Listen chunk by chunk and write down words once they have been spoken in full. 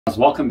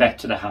Welcome back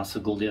to the House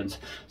of Gouldians.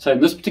 So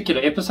in this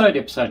particular episode,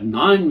 episode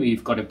 9,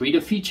 we've got a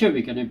breeder feature.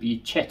 We're going to be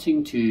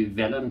chatting to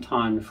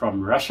Valentine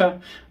from Russia.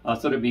 I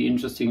thought it'd be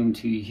interesting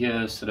to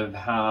hear sort of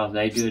how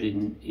they do it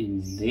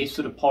in their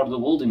sort of part of the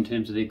world in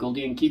terms of their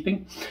Gouldian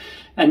keeping.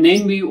 And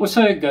then we're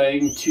also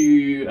going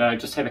to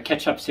just have a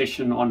catch-up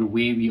session on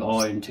where we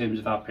are in terms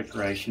of our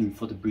preparation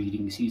for the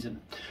breeding season.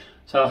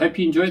 So I hope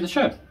you enjoy the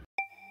show.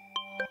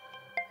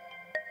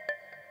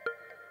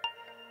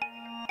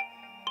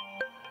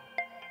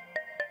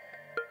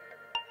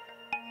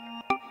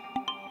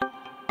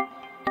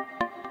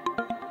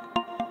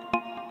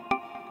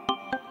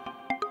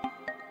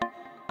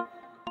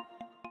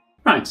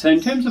 Right, so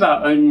in terms of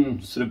our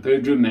own sort of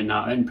bird room and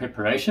our own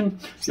preparation,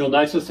 you'll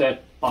notice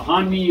that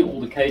behind me all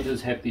the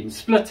cages have been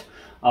split.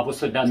 I've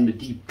also done the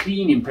deep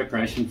clean in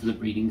preparation for the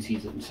breeding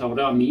season. So what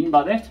do I mean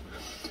by that?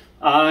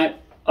 I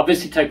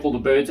obviously take all the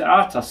birds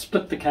out, I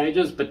split the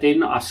cages, but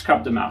then I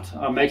scrub them out.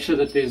 I make sure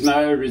that there's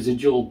no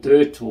residual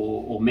dirt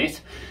or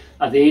mess.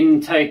 I then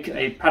take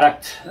a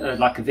product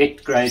like a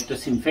vet grade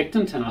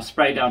disinfectant and I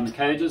spray down the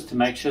cages to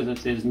make sure that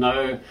there's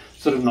no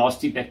sort of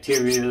nasty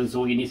bacteria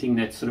or anything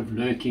that's sort of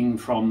lurking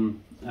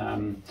from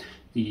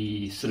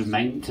the sort of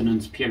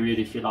maintenance period,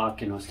 if you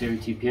like, and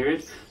austerity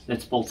period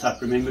that's built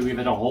up. Remember, we've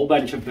had a whole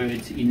bunch of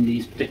birds in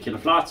these particular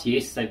flights.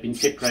 Yes, they've been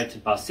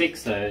separated by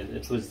sex, so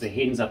it was the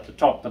hens up the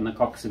top and the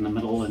cocks in the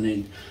middle and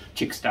then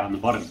chicks down the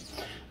bottom.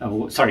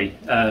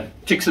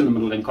 Chicks in the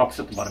middle and cocks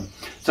at the bottom.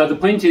 So the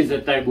point is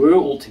that they were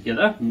all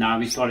together. Now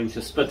we're starting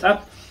to split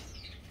up.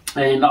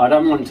 And I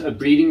don't want a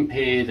breeding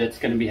pair that's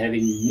going to be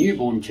having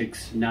newborn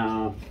chicks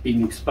now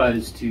being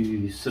exposed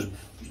to sort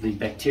of the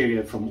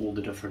bacteria from all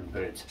the different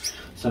birds.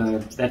 So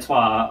that's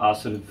why I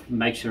sort of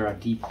make sure I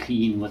deep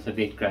clean with a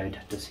vet grade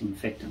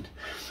disinfectant.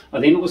 I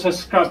then also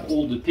scrub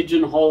all the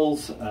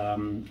pigeonholes,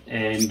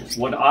 and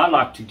what I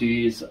like to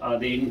do is I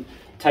then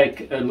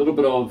take a little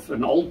bit of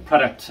an old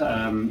product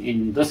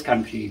in this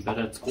country, but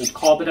it's called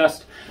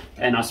carbidust,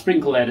 and I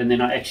sprinkle that and then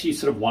I actually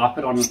sort of wipe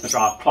it on with a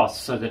dry cloth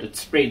so that it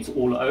spreads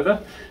all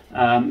over,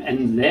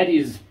 and that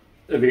is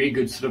a very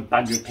good sort of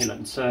bug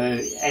repellent. So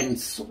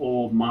ants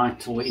or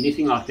mite or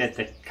anything like that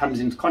that comes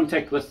into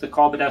contact with the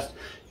carbidust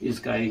is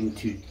going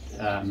to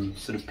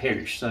sort of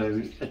perish.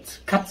 So it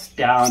cuts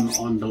down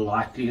on the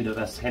likelihood of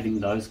us having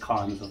those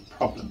kinds of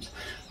problems.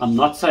 I'm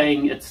not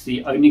saying it's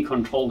the only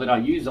control that I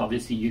use.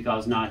 Obviously you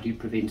guys know I do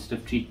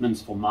preventative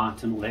treatments for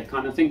mite and all that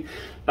kind of thing,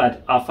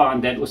 but I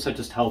find that also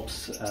just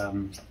helps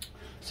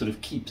sort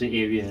of keep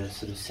the area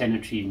sort of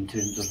sanitary in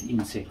terms of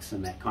insects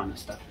and that kind of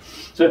stuff.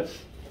 So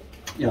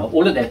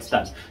all of that's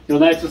done. You'll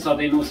notice I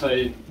then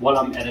also, while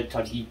I'm at it,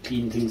 I deep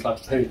clean things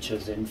like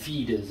perches and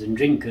feeders and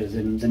drinkers,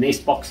 and the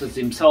nest boxes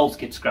themselves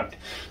get scrubbed.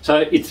 So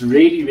it's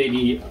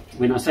really,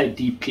 when I say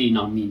deep clean,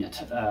 I mean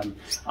it.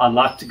 I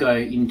like to go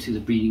into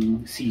the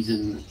breeding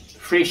season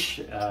fresh,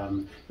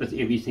 with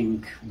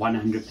everything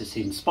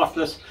 100%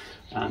 spotless,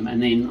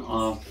 and then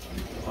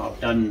I've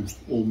done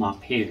all my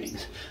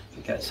pairings.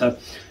 Okay, so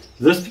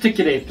this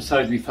particular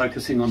episode we're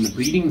focusing on the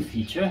breeding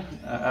feature,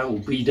 or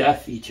breeder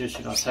feature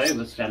should I say,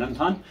 with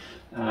Valentine.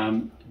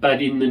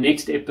 But in the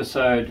next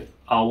episode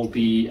I will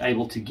be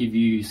able to give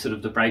you sort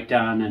of the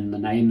breakdown and the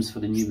names for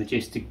the new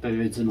majestic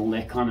birds and all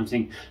that kind of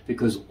thing,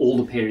 because all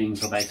the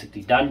pairings are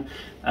basically done.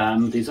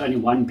 There's only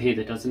one pair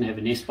that doesn't have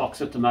a nest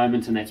box at the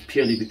moment, and that's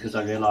purely because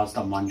I realized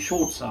I'm one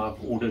short, so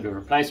I've ordered a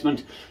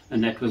replacement,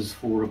 and that was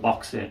for a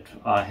box that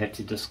I had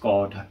to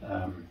discard.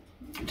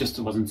 Just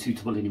it wasn't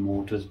suitable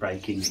anymore, it was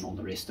breaking and all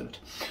the rest of it.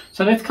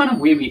 So that's kind of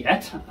where we're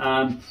at.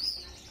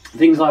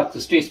 Things like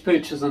the stress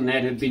perches and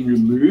that have been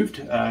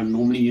removed.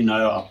 Normally, you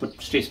know, I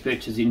put stress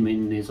perches in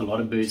when there's a lot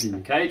of birds in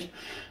the cage.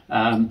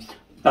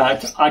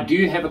 But I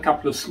do have a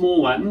couple of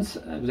small ones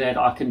that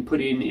I can put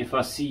in if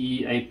I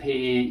see a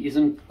pair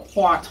isn't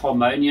quite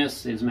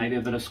harmonious, there's maybe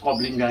a bit of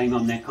squabbling going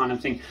on, that kind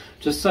of thing,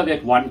 just so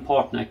that one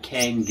partner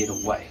can get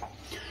away.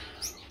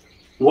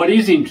 What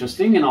is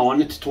interesting, and I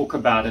wanted to talk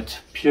about it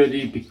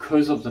purely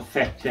because of the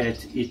fact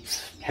that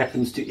it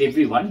happens to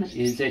everyone,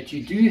 is that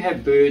you do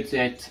have birds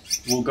that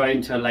will go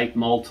into a late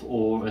molt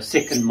or a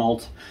second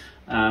molt.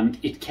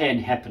 It can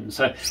happen.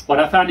 So what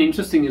I found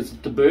interesting is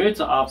that the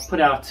birds I've put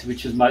out,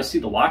 which is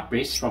mostly the white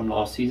breasts from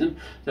last season,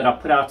 that I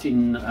put out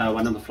in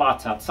one of the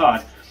flights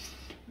outside,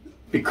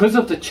 because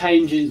of the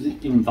changes in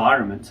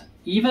environment,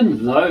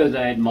 even though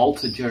they had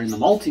molted during the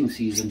molting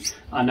season,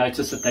 I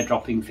noticed that they're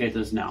dropping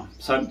feathers now.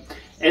 So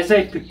as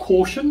a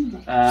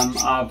precaution,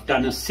 I've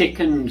done a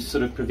second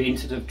sort of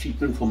preventative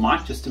treatment for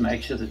mite, just to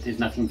make sure that there's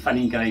nothing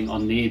funny going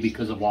on there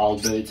because of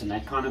wild birds and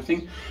that kind of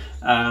thing.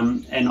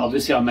 And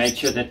obviously I made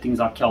sure that things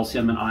like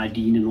calcium and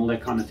iodine and all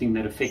that kind of thing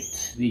that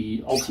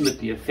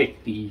ultimately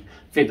affect the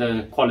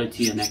feather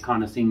quality and that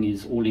kind of thing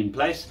is all in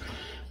place.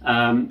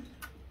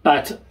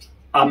 But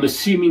I'm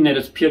assuming that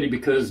it's purely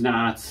because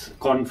now it's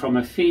gone from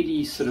a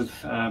fairly sort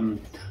of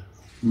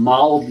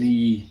mild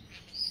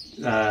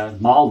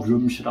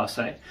room, should I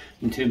say,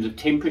 in terms of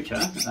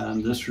temperature.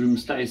 This room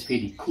stays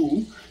fairly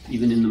cool,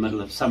 even in the middle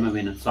of summer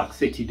when it's like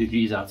 30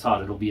 degrees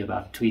outside. It'll be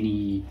about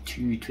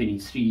 22,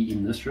 23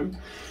 in this room.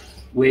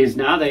 Whereas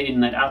now they're in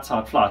that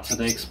outside flight, so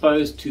they're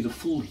exposed to the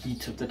full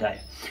heat of the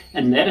day.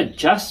 And that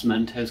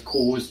adjustment has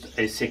caused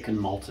a second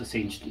molt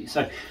essentially.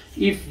 So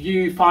if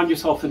you find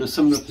yourself in a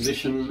similar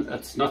position,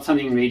 it's not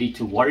something really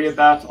to worry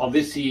about.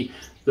 Obviously,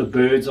 the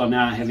birds are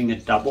now having a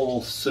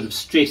double sort of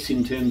stress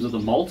in terms of the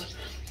molt.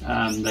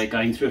 They're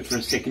going through it for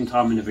a second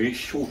time in a very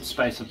short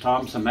space of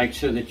time, so make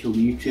sure that your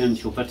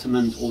nutrients, your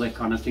vitamins, all that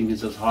kind of thing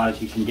is as high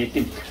as you can get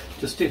them,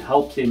 just to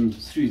help them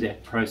through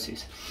that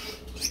process.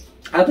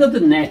 Other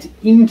than that,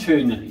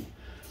 internally,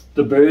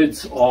 the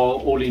birds are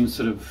all in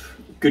sort of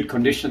good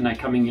condition. They're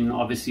coming in,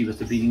 obviously, with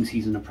the breeding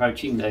season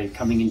approaching, they're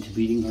coming into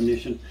breeding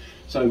condition.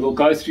 So we'll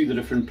go through the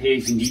different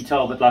pairs in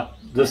detail, but like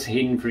this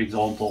hen, for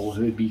example,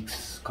 her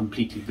beak's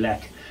completely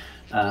black.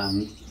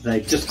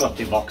 They've just got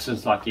their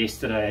boxes like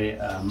yesterday.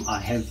 I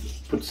have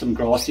put some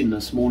grass in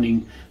this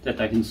morning that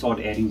they can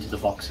start adding to the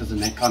boxes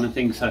and that kind of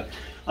thing. So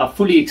I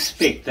fully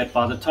expect that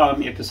by the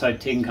time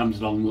episode 10 comes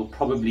along, we'll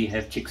probably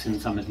have chicks in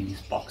some of these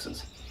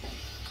boxes.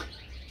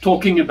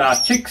 Talking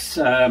about chicks,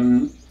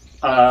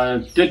 I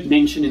did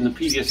mention in the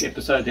previous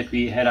episode that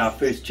we had our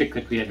first chick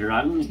that we had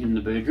run in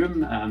the bird room.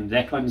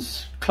 That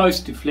one's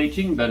close to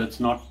fledging, but it's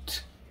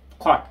not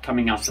quite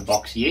coming out the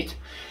box yet.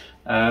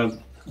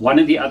 One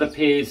of the other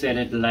pairs that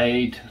had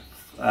laid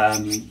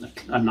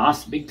a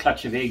nice big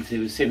clutch of eggs,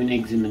 there were 7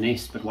 eggs in the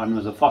nest, but one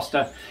was a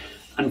foster.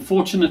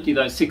 Unfortunately,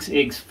 those 6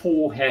 eggs,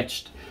 4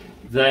 hatched.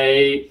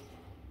 They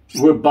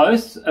were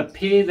both a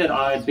pair that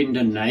I had been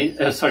donated,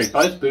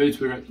 both birds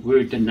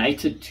were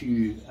donated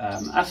to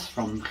us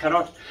from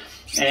Gerard,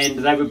 and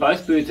they were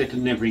both birds that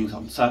didn't have rings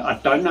on. So I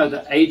don't know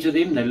the age of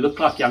them. They look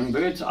like young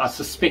birds. I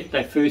suspect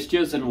they're first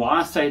years, and why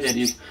I say that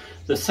is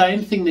the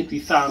same thing that we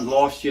found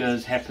last year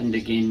has happened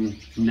again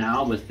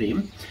now with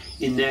them,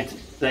 in that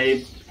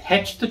they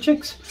hatched the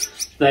chicks,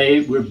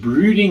 they were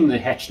brooding the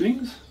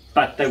hatchlings,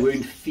 but they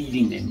weren't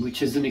feeding them,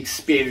 which is an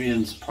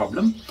experience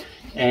problem.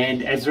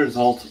 And as a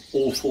result,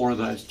 all 4 of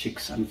those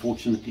chicks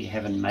unfortunately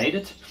haven't made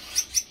it.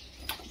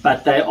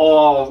 But they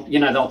are,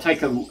 they'll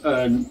take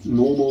a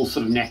normal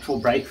sort of natural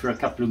break for a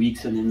couple of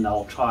weeks, and then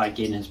they'll try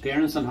again as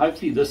parents, and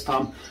hopefully this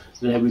time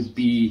they would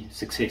be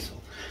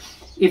successful.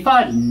 If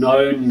I'd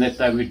known that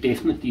they were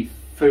definitely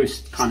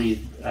first kind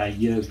of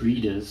year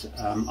breeders,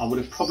 I would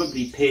have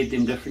probably paired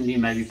them differently,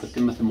 maybe put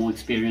them with a more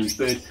experienced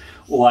bird,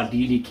 or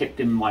ideally kept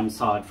them one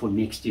side for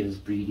next year's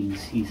breeding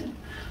season.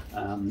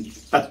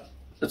 But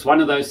it's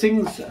one of those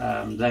things. They've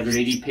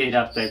already paired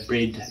up, they've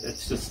bred.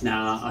 It's just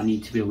now I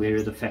need to be aware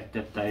of the fact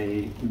that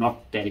they're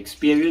not that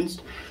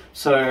experienced.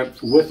 So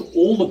with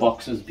all the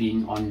boxes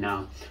being on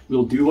now,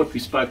 we'll do what we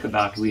spoke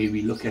about, where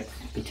we look at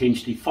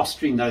potentially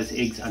fostering those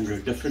eggs under a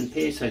different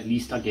pair, so at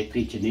least I get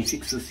their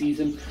genetics this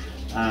season.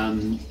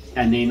 And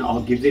then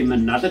I'll give them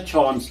another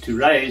chance to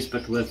raise,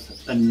 but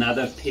with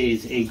another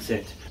pair's eggs.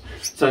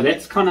 So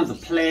that's kind of the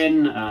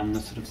plan,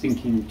 sort of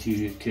thinking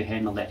to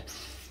handle that.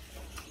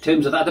 In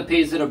terms of other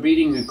pairs that are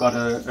breeding, we've got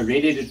a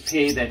red-headed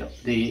pair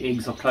that the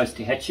eggs are close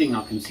to hatching.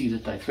 I can see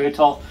that they're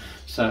fertile,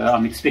 so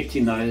I'm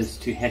expecting those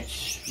to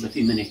hatch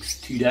within the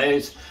next 2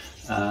 days.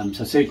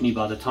 So certainly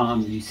by the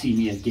time you see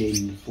me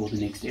again for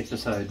the next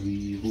episode,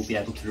 we will be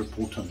able to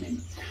report on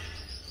them.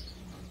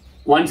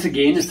 Once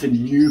again, it's a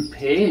new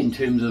pair in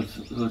terms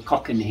of the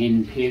cock and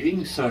hen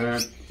pairing, so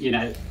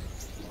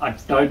I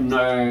don't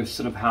know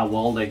sort of how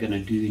well they're going to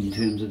do in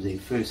terms of their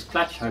first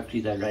clutch.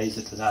 Hopefully they raise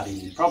it without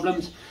any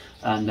problems.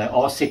 They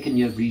are second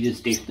year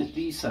breeders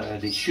definitely, so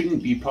there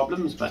shouldn't be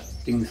problems, but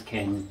things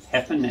can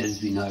happen,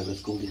 as we know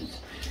with Gouldians.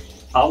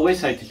 I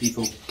always say to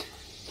people,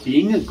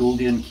 being a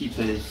Gouldian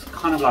keeper is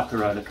kind of like a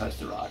roller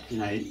coaster ride.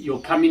 You'll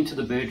come into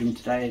the bird room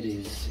today,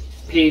 there's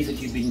pairs that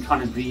you've been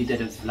trying to breed that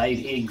have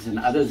laid eggs, and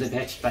others have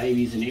hatched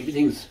babies, and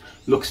everything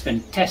looks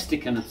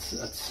fantastic, and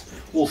it's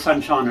all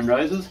sunshine and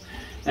roses.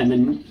 And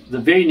then the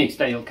very next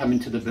day you'll come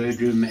into the bird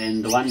room,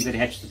 and the ones that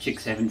hatched the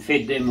chicks haven't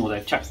fed them, or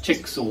they've chucked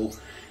chicks, or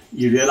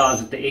you realize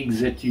that the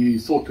eggs that you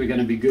thought were going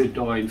to be good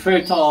are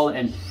infertile,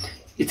 and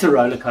it's a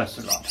roller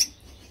coaster ride.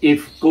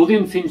 If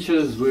Gouldian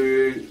Finches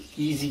were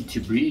easy to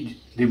breed,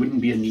 there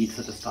wouldn't be a need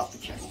for this type of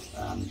channel.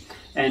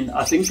 And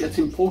I think it's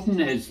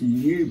important as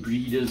new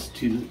breeders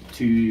to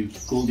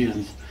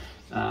Gouldians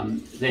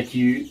that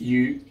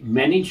you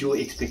manage your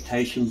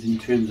expectations in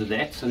terms of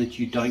that, so that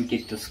you don't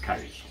get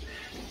discouraged.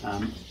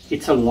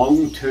 It's a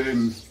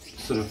long-term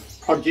sort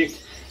of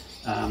project.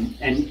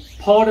 And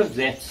part of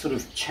that sort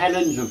of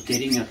challenge of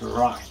getting it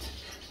right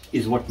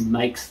is what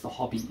makes the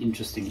hobby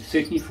interesting.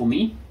 Certainly for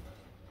me,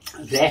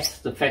 that's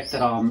the fact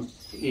that I'm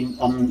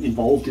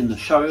involved in the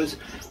shows,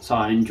 so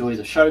I enjoy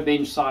the show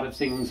bench side of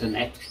things, and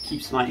that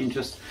keeps my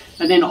interest.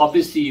 And then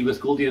obviously with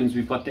Gouldians,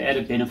 we've got the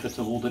added benefit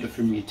of all the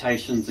different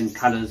mutations and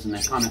colours and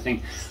that kind of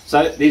thing.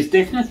 So there's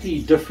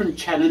definitely different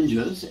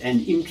challenges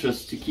and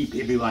interests to keep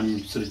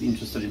everyone sort of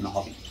interested in the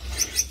hobby.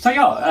 So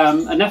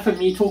yeah, enough of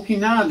me talking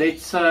now.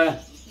 Let's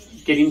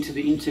get into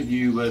the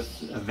interview with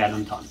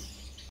Valentine.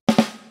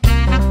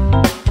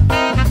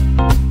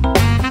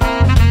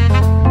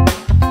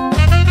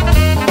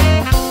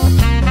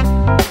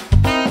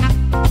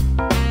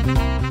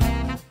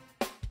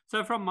 So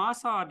So from my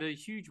side, a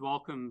huge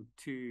welcome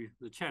to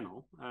the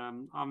channel.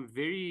 I'm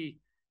very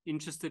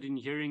interested in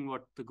hearing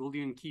what the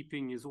Gouldian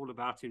keeping is all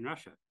about in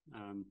Russia.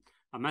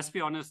 I must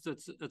be honest,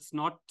 it's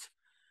not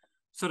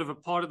sort of a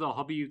part of the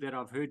hobby that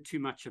I've heard too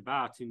much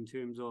about in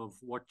terms of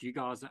what you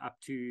guys are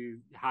up to,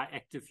 how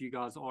active you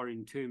guys are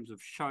in terms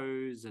of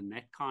shows and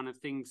that kind of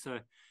thing. So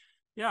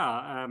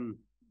yeah,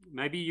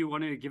 maybe you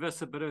want to give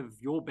us a bit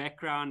of your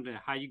background,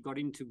 how you got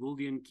into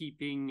Gouldian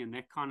keeping and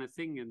that kind of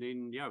thing, and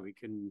then yeah, we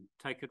can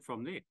take it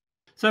from there.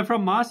 So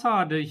from my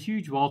side, a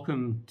huge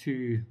welcome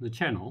to the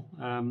channel.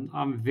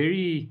 I'm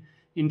very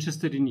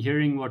interested in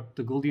hearing what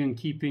the Gouldian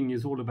keeping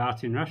is all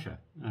about in Russia.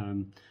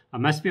 I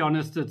must be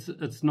honest,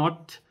 it's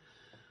not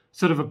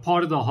sort of a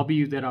part of the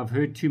hobby that I've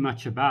heard too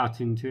much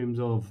about in terms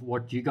of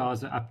what you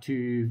guys are up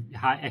to,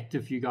 how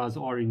active you guys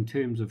are in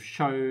terms of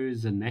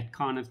shows and that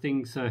kind of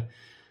thing. So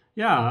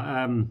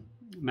yeah,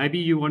 maybe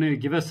you want to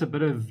give us a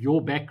bit of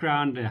your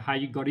background, how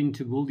you got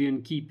into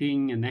Gouldian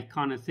keeping and that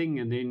kind of thing,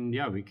 and then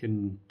yeah, we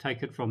can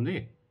take it from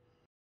there.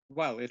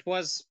 Well, it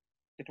was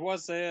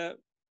a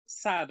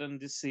sudden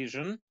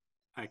decision.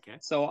 Okay.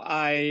 So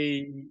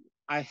I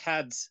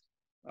had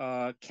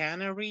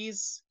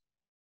canaries,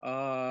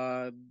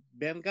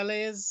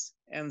 Bengalese,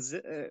 and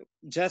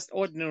just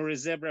ordinary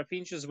zebra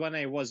finches when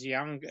I was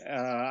young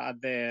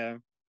at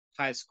the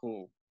high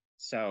school.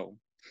 So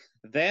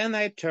then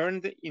I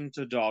turned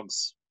into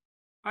dogs.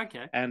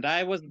 Okay. And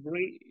I was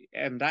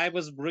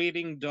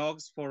breeding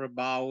dogs for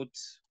about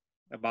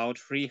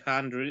 30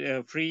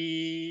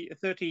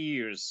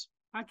 years.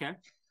 Okay.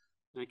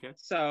 Okay.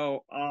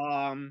 So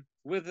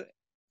with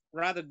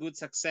rather good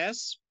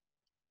success.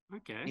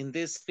 Okay. In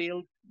this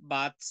field,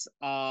 but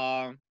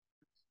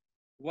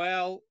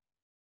well,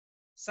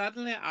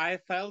 suddenly I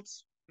felt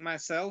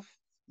myself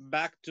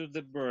back to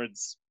the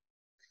birds.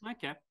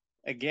 Okay.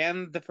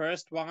 Again, the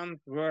first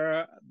ones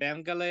were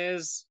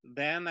Bengalese.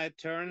 Then I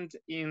turned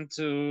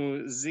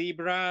into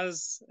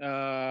zebras,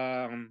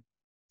 Java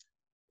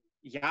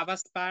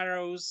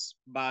sparrows,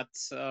 but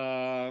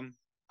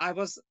I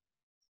was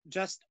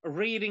just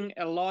reading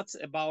a lot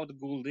about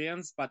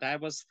Gouldians, but I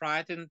was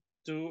frightened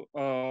to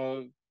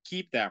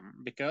keep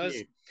them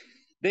because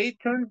they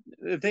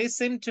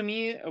seemed to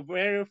me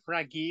very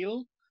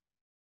fragile.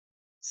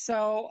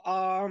 So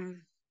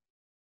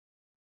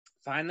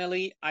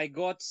finally I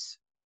got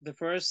the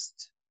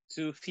first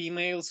two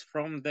females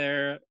from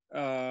their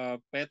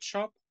pet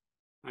shop.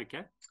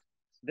 Okay.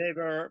 They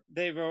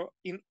were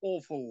in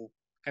awful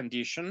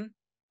condition.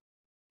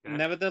 Okay.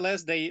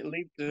 Nevertheless, they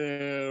lived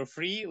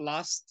free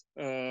last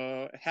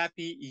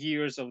happy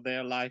years of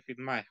their life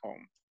in my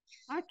home.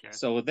 Okay.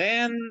 So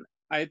then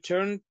I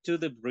turned to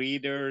the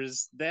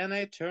breeders. Then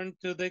I turned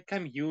to the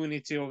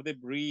community of the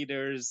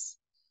breeders.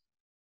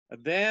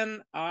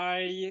 Then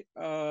I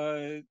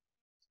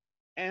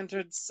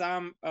entered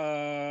some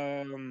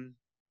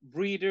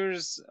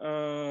breeders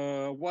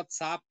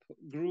WhatsApp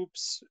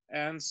groups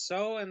and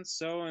so and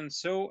so and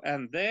so,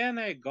 and then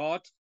I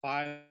got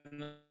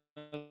finally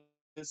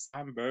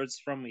some birds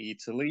from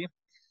Italy,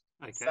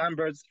 Okay. some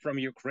birds from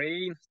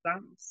Ukraine,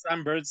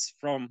 some birds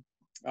from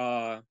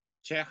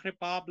Czech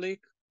Republic.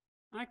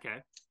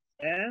 Okay.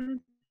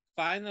 And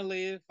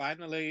finally,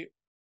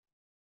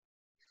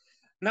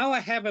 now I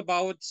have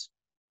about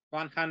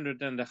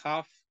 100 and a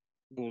half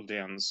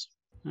Gouldians.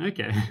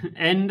 Okay.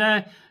 And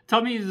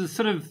tell me the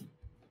sort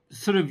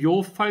of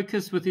your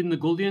focus within the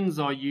Gouldians.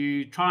 Are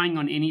you trying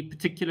on any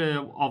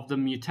particular of the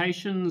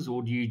mutations,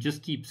 or do you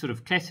just keep sort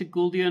of classic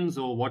Gouldians,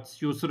 or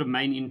what's your sort of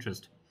main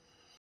interest?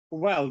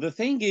 Well, the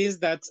thing is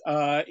that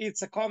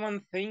it's a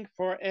common thing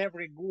for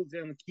every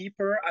Gouldian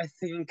keeper. I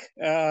think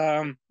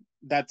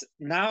that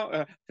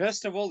now,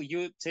 first of all,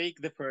 you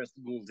take the first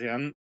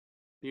Gouldian.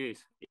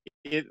 Yes.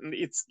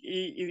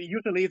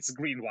 Usually it's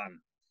green one.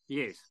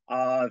 Yes.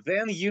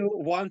 Then you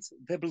want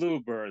the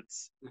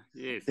bluebirds.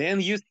 Yes. Then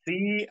you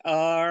see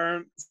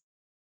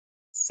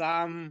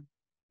some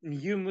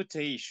new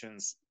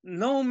mutations.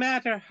 No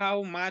matter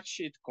how much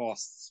it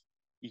costs,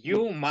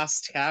 you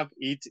must have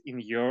it in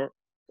your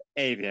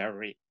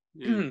aviary.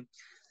 Yeah.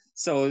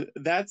 So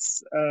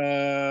that's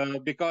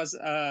because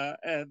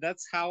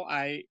that's how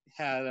I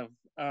have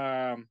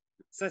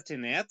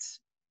Satinet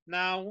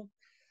now.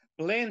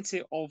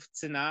 Plenty of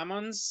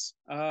cinnamons,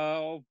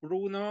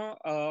 Bruno,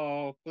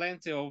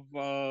 plenty of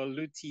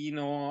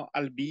Lutino,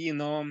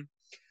 Albino,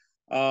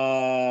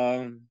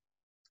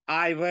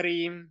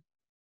 Ivory,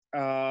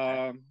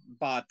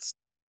 but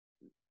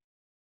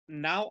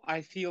now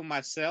I feel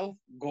myself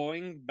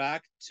going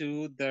back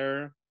to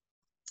their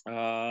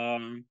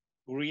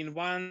green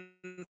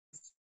ones,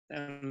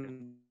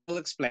 and I'll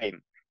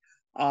explain.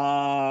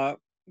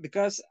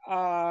 Because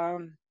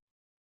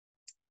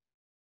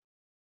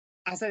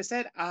as I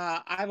said,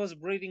 I was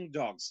breeding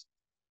dogs.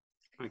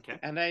 Okay.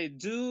 And I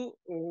do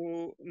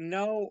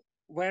know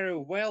very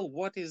well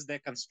what is the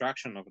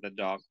construction of the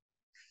dog,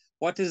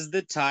 what is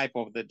the type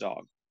of the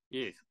dog.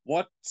 Yes.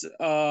 What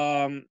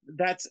a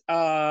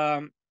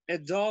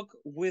dog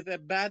with a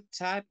bad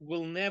type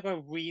will never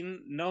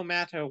win, no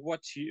matter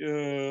what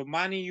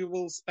money you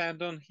will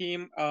spend on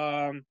him.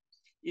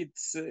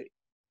 it's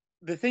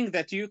the thing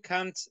that you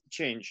can't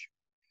change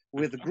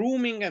with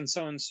grooming and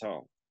so and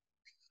so.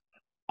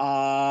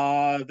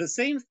 The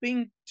same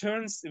thing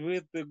turns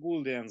with the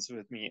Gouldians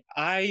with me.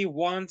 I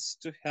want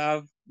to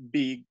have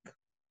big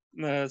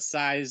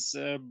size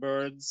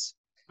birds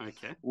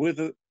with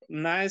a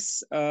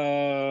nice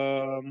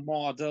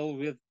model,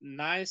 with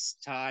nice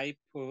type,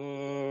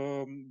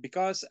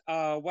 because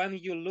when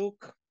you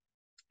look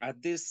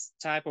at this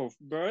type of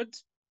bird,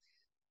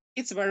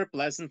 it's very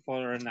pleasant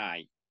for an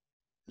eye.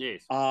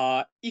 Yes.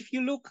 If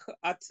you look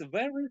at a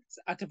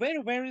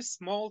very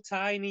small,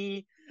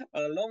 tiny,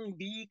 long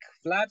beak,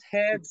 flat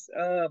head,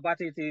 but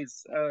it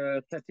is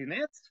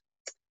tetinet,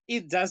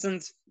 it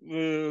doesn't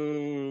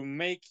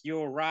make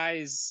your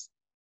eyes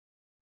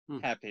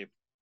happy.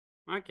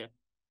 Okay.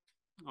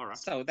 All right.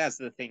 So that's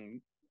the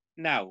thing.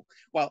 Now,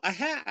 well, I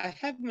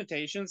have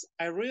mutations.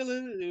 I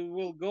really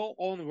will go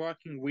on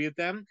working with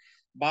them,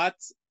 but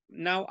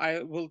now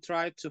I will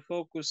try to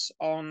focus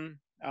on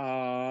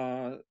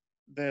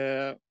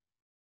the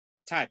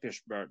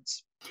typish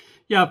birds.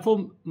 Yeah,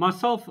 for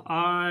myself,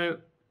 I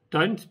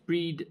don't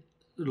breed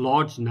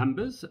large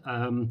numbers,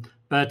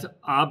 but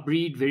I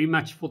breed very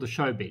much for the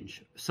show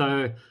bench.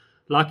 So,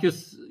 like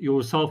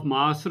yourself,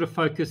 my sort of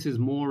focus is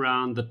more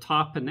around the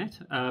type and that.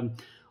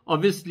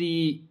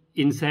 Obviously,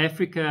 in South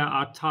Africa,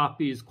 our type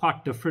is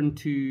quite different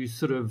to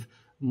sort of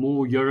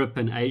more Europe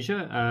and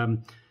Asia.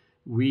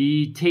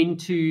 We tend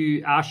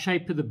to, our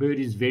shape of the bird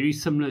is very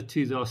similar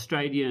to the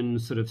Australian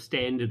sort of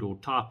standard or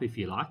type, if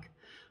you like.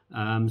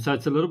 So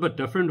it's a little bit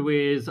different.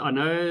 Whereas I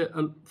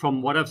know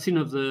from what I've seen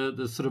of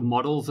the sort of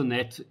models and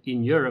that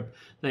in Europe,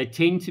 they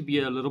tend to be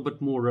a little bit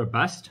more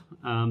robust,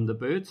 the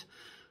birds.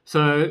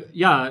 So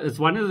yeah, it's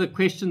one of the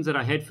questions that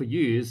I had for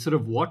you is sort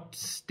of what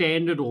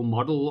standard or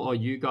model are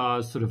you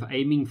guys sort of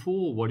aiming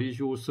for? What is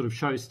your sort of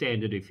show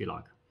standard, if you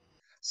like?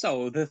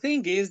 So the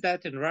thing is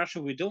that in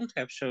Russia we don't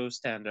have show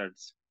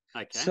standards.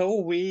 Okay. So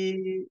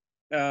we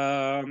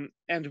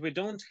and we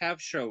don't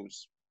have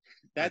shows.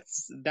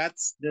 That's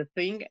the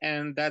thing,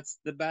 and that's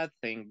the bad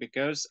thing,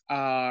 because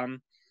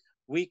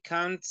we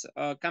can't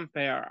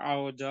compare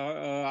our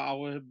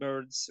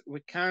birds. We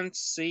can't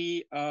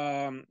see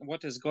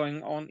what is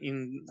going on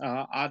in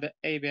other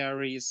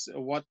aviaries.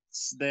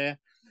 What's the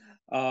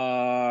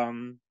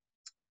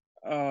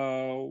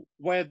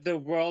where the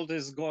world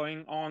is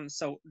going on.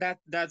 So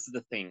that's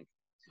the thing.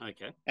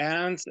 Okay.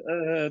 And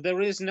there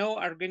is no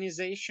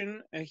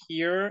organization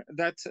here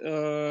that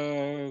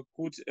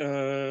could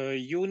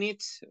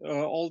unit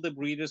all the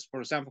breeders,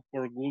 for example,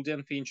 for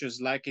Gouldian Finches,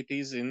 like it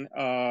is in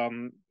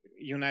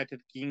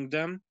United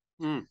Kingdom.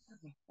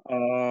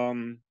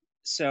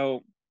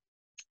 So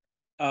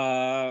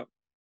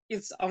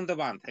it's on the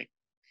one thing.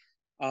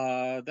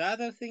 The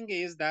other thing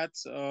is that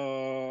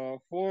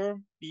four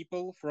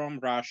people from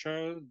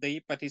Russia, they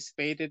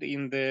participated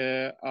in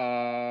the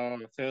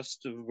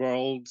first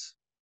world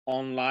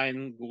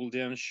online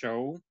Gouldian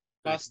show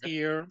last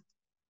year.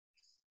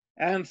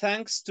 And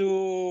thanks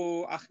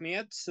to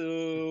Ahmed,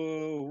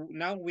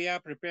 now we are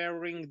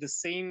preparing the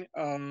same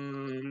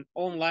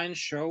online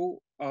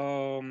show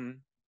for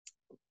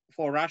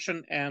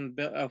Russia and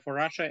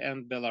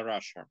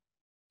Belarus.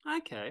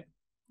 Okay.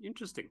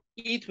 Interesting.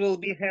 It will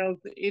be held.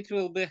 It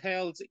will be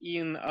held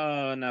in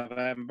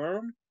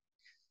November,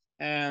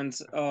 and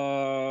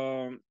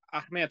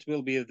Ahmed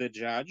will be the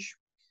judge.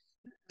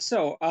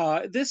 So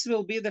this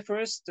will be the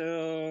first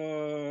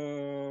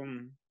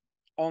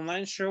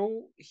online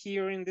show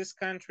here in this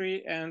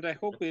country, and I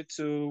hope it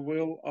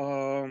will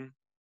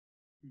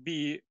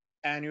be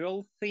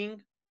annual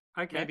thing,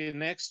 maybe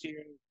next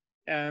year,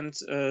 and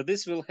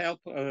this will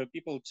help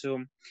people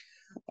to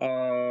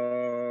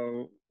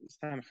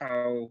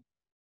somehow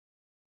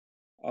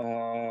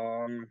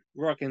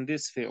work in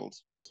this field.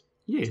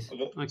 Yes.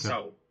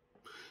 Okay.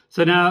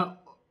 So now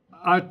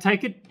I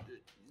take it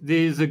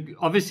there's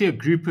obviously a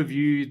group of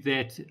you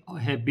that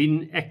have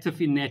been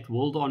active in that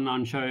World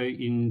Online Show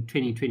in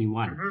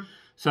 2021.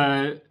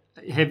 So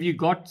have you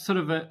got sort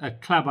of a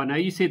club? I know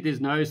you said there's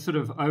no sort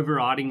of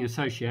overriding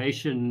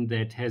association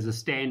that has a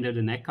standard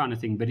and that kind of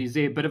thing, but is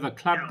there a bit of a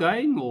club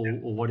going,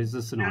 or what is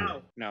the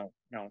scenario? No.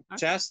 Okay.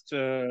 Just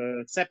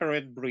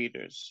separate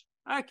breeders.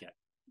 Okay.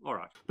 All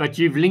right. But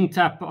you've linked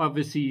up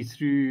obviously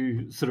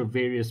through sort of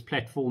various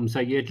platforms, so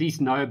you at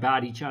least know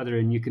about each other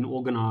and you can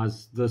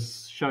organize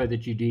this show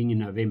that you're doing in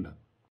November.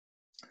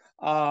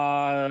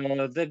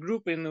 The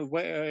group in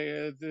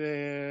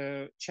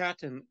the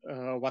chat in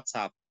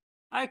WhatsApp.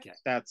 Okay.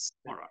 That's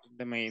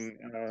the main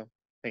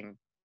thing.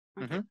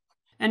 Okay.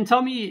 And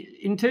tell me,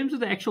 in terms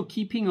of the actual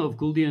keeping of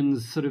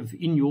Gouldians sort of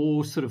in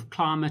your sort of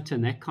climate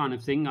and that kind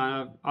of thing,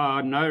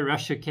 I know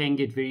Russia can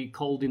get very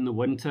cold in the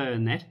winter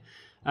and that.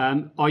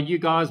 Are you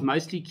guys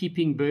mostly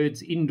keeping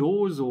birds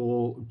indoors,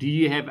 or do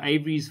you have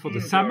aviaries for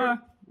the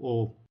summer?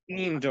 Or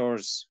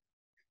indoors?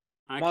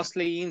 Okay.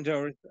 Mostly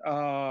indoors.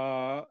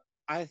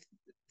 I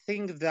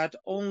think that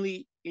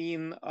only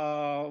in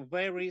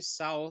very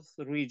south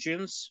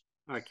regions,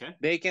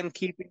 they can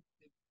keep it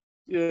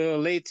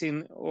late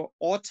in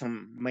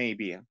autumn,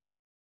 maybe.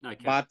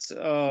 Okay. But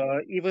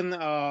even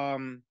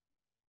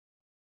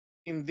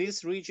in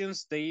these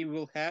regions,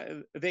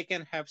 they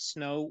can have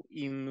snow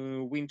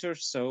in winter,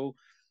 so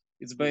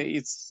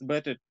it's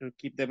better to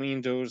keep them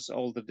indoors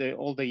all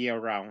the year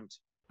round.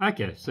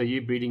 Okay, so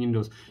you're breeding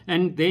indoors.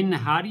 And then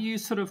how do you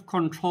sort of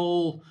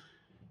control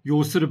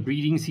your sort of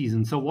breeding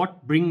season? So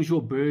what brings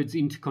your birds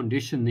into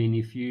condition then?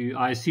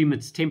 I assume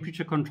it's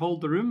temperature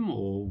controlled the room,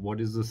 or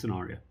what is the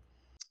scenario?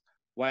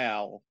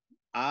 Well,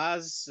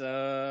 as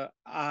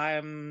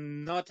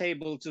I'm not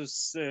able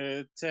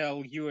to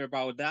tell you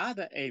about the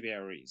other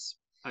aviaries.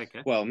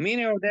 Okay. Well,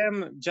 many of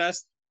them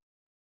just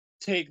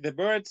take the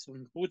bird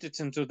and put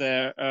it into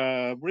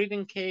their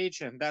breeding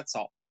cage, and that's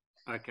all.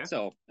 Okay.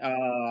 So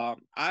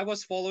I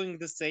was following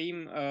the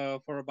same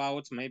for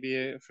about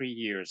maybe 3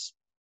 years,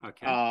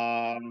 Okay.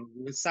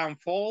 with some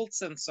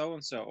faults and so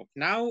on. So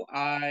now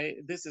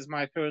this is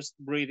my first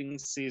breeding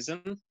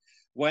season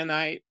when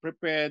I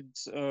prepared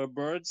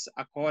birds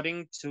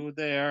according to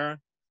their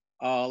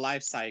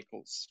life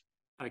cycles.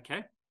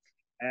 Okay.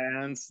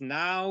 And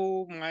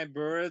now my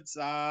birds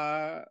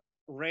are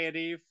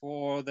ready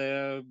for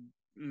the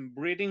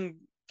breeding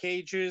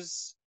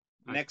cages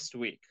Okay. next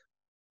week.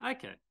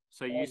 Okay.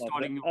 So you're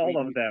starting your All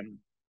breeding. of them.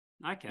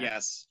 Okay.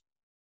 Yes.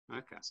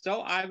 Okay.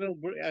 So I will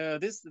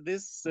this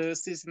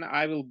season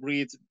I will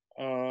breed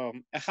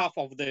half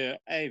of the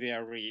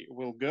aviary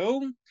will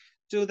go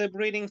to the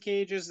breeding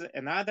cages.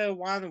 Another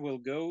one will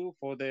go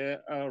for the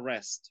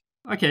rest.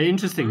 Okay,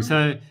 interesting.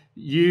 So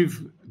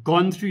you've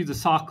gone through the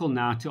cycle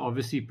now to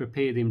obviously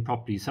prepare them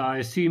properly. So I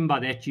assume by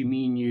that you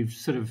mean you've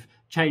sort of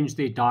changed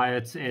their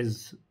diets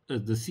as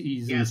the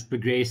seasons Yes.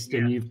 progressed,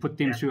 and Yes. you've put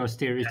them Yes. through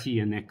austerity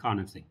and that kind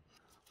of thing.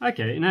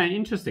 Okay, no,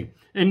 interesting.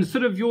 And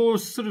sort of your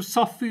sort of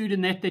soft food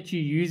and that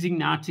you're using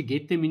now to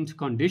get them into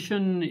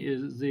condition,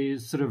 is there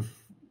sort of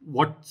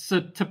what's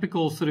the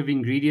typical sort of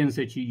ingredients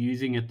that you're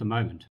using at the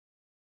moment?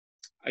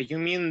 You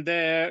mean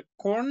the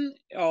corn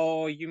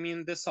or you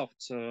mean the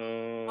soft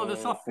Oh, the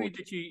soft food?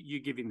 food that you're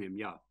giving them,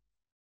 yeah.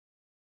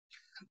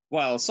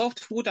 Well,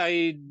 soft food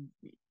I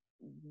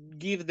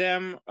give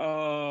them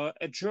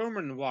a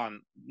German one.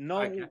 Okay.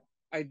 No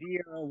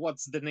idea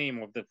what's the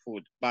name of the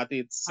food, but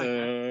it's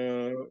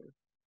Okay.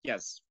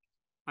 yes.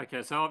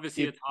 Okay, so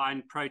obviously It it's high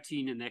in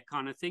protein and that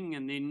kind of thing.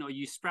 And then are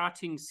you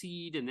sprouting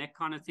seed and that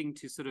kind of thing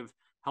to sort of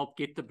help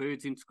get the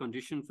birds into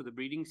condition for the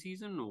breeding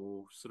season,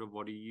 or sort of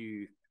what are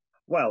you?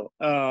 Well,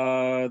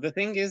 the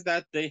thing is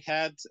that they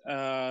had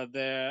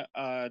their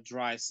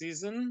dry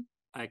season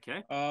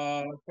Okay.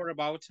 for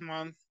about a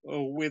month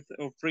with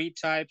three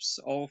types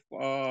of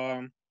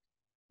uh,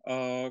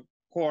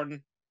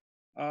 corn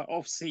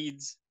of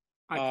seeds.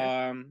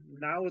 Okay.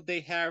 Now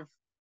they have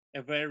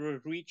a very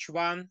rich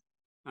one.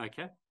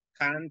 Okay.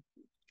 Can't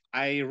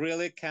I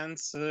really can't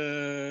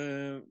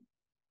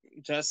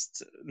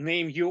just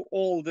name you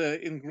all the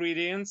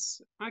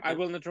ingredients. I Okay.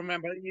 will not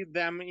remember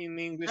them in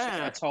English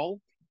Yeah, at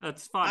all.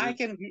 that's fine. I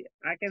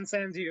can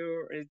send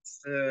you it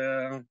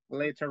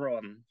later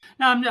on.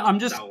 No, I'm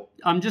just So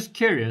I'm just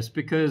curious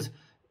because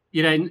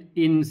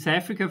in South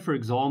Africa, for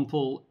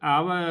example,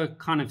 our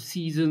kind of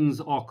seasons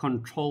are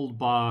controlled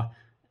by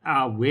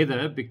our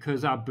weather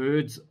because our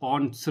birds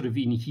aren't sort of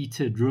in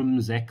heated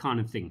rooms, that kind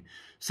of thing.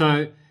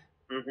 So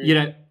you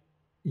mhm. know,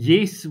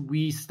 yes,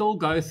 we still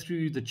go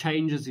through the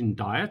changes in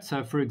diet.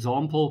 So, for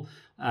example,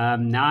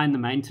 now in the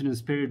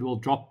maintenance period, we'll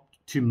drop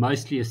to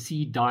mostly a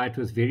seed diet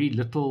with very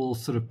little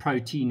sort of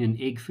protein and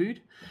egg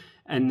food.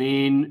 And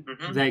then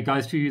Mhm. they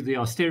go through the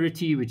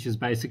austerity, which is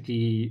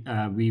basically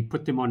we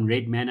put them on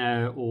red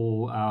manna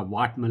or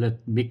white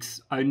millet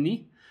mix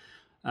only.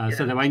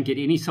 So they won't get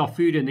any soft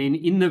food. And then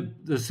in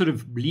the sort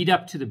of lead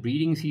up to the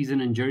breeding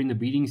season and during the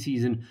breeding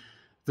season,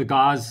 the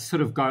guys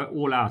sort of go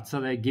all out. So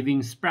they're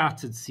giving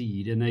sprouted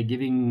seed and they're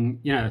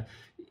giving,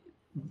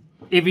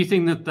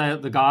 everything that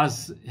the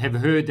guys have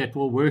heard that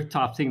will work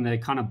type thing, they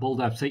kind of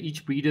build up. So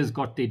each breeder's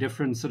got their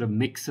different sort of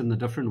mix and the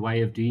different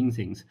way of doing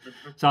things.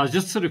 Mhm. So I was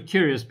just sort of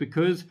curious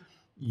because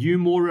you're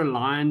more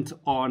reliant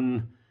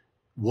on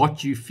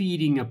what you're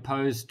feeding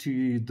opposed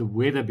to the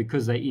weather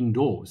because they're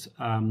indoors,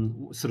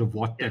 sort of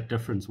what Yeah. that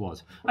difference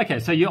was. Okay,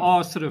 so you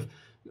are sort of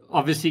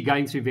obviously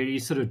going through very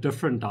sort of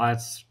different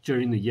diets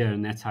during the year,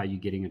 and that's how you're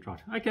getting it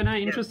right. Okay, no,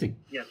 Yes. interesting.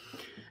 Yes.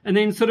 And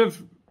then sort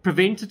of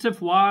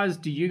preventative wise,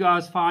 do you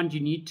guys find you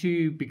need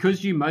to,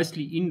 because you're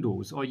mostly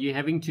indoors, are you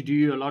having to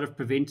do a lot of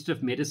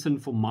preventative medicine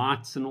for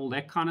mites and all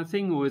that kind of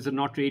thing, or is it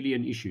not really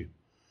an issue?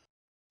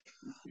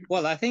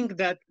 Well, I think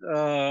that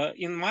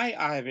in my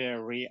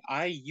aviary,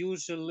 I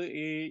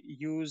usually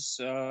use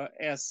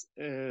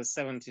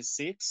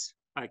S76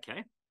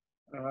 Okay.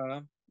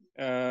 uh,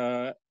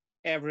 uh,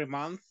 every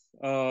month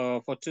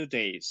for 2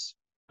 days.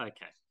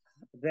 Okay.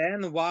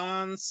 Then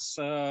once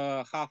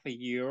half a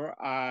year,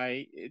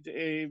 I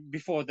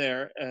before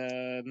their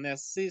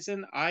nest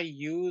season, I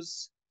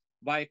use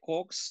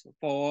Bicox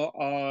for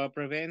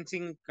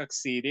preventing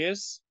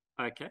coccidias.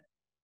 Okay.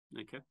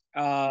 Okay.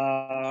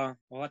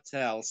 What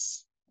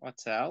else?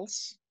 What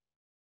else?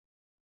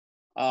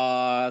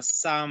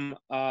 Some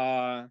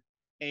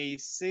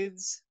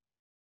acids.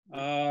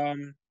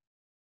 Um,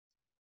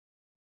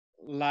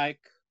 like,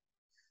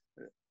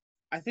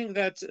 I think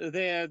that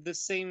they're the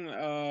same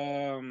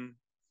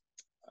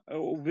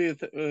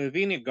with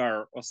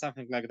vinegar or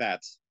something like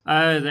that.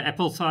 Oh, the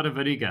apple cider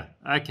vinegar.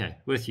 Okay,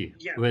 with you,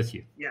 Yeah. with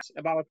you. Yes,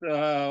 about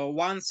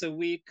once a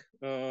week.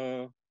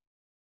 Well,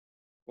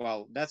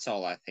 that's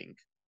all I think.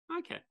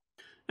 Okay.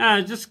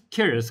 Just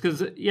curious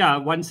because, yeah,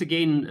 once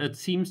again, it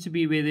seems to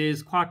be where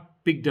there's quite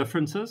big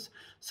differences.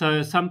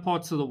 So some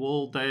parts of the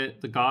world,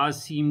 the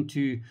guys seem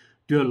to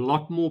do a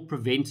lot more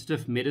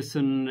preventative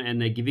medicine,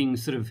 and they're giving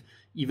sort of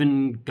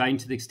even going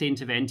to the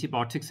extent of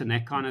antibiotics and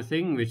that kind of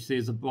thing, which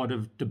there's a lot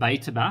of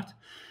debate about.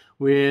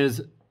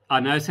 Whereas I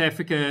know South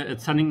Africa,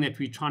 it's something that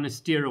we're trying to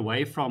steer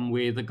away from,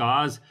 where the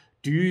guys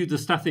do the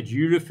stuff that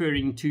you're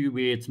referring to,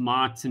 where it's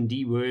mites and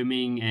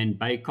deworming and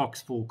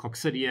baycox for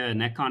coccidia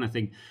and that kind of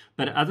thing.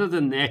 But other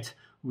than that,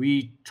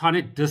 we trying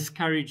to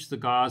discourage the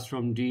guys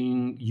from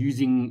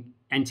using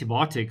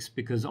antibiotics,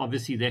 because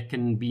obviously that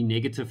can be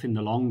negative in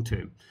the long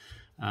term.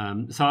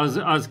 So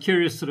I was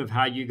curious sort of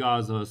how you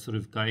guys are sort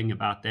of going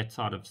about that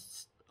side of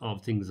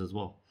things as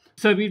well.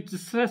 So we've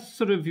discussed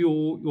sort of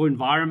your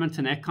environment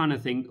and that kind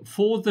of thing.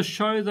 For the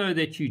show though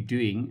that you're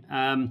doing,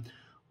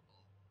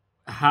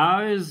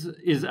 how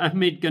is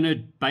Ahmed going to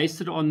base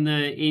it on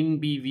the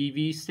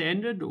NBVV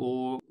standard,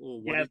 or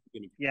what Yes, is it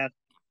going to be? yes,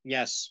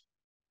 yes.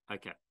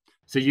 Okay.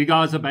 So you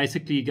guys are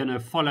basically going to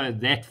follow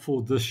that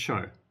for this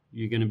show.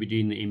 You're going to be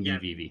doing the Yes.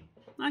 MBVV.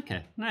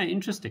 Okay. No,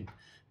 interesting.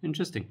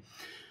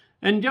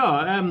 And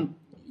yeah,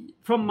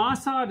 from my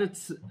side,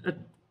 it's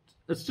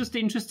just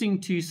interesting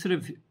to sort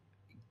of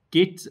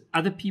get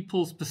other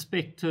people's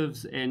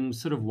perspectives and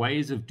sort of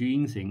ways of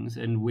doing things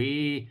and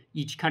where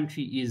each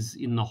country is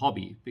in the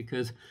hobby,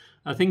 because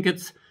I think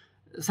it's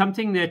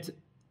something that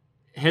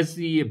has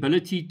the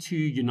ability to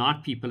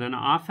unite people. And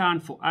I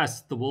found for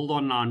us, the World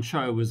Online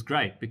Show was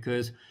great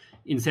because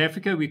in South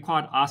Africa, we're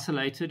quite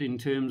isolated in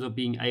terms of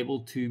being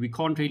able to, we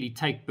can't really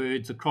take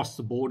birds across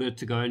the border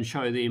to go and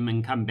show them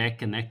and come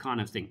back and that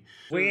kind of thing.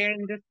 We're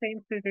in the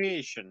same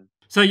situation.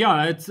 So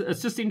yeah, it's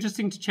just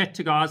interesting to chat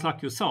to guys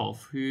like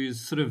yourself,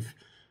 who's sort of,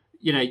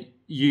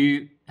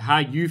 how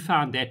you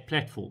found that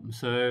platform.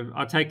 So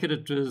I take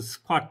it was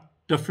quite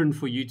different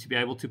for you to be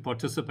able to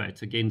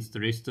participate against the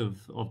rest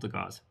of the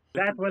guys.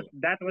 That was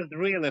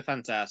really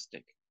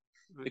fantastic,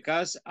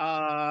 because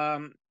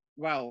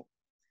well,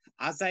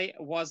 as I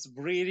was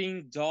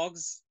breeding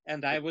dogs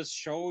and I was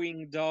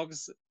showing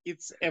dogs,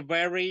 it's a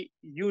very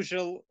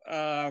usual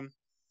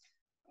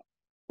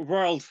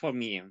world for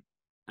me.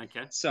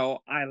 Okay.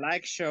 So I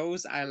like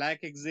shows, I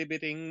like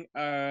exhibiting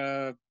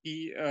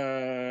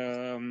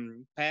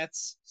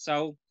pets.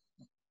 So,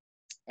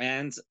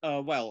 and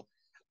well,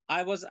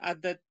 I was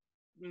at that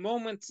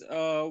moment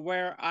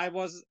where I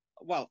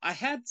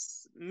had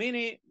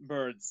many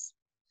birds.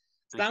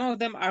 Some of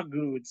them are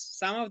good,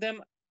 some of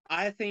them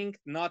I think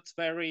not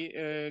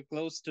very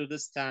close to the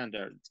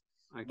standard.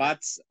 Okay.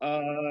 But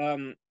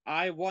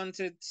I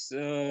wanted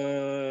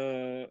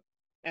an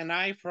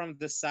eye from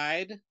the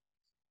side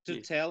to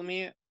Yes. tell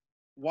me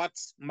what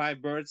my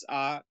birds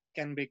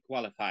can be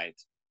qualified.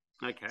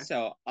 Okay.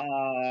 So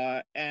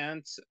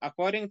and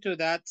according to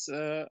that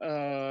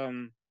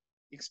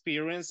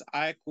experience,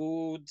 I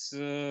could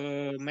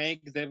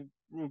make the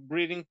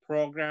breeding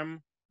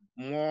program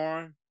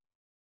more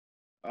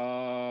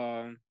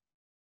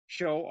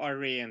show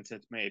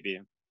oriented, maybe.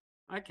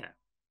 Okay.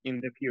 In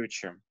the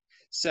future.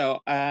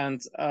 So,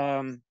 and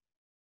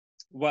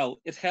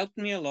well, it helped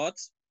me a lot.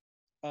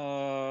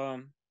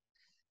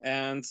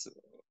 And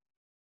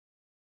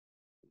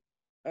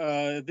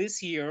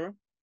this year,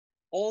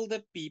 all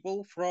the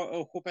people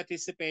who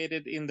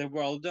participated in the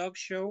World Dog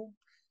Show,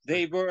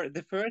 they were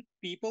the first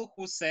people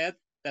who said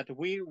that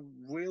we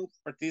will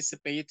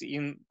participate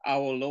in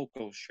our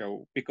local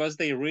show, because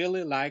they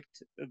really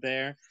liked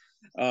their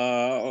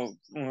the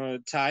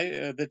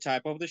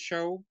type of the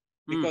show,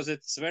 because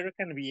it's very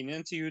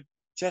convenient. You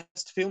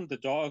just film the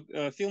dog,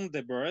 film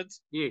the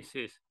birds. Yes.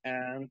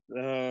 And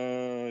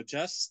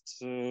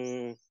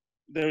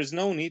there is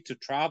no need to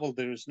travel.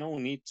 There is no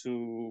need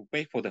to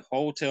pay for the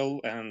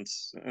hotel and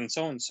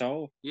so on.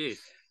 So Yes.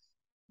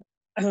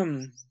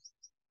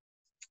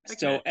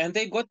 so and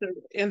they got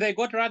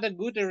rather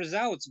good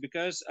results,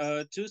 because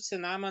two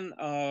cinnamon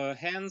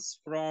hens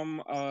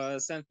from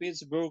St.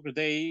 Petersburg,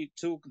 they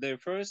took the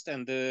first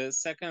and the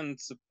second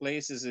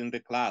places in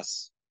the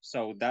class.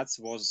 So that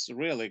was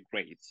really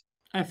great.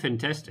 Oh,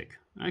 fantastic.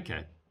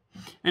 Okay.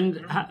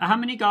 And how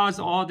many guys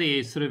are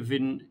there sort of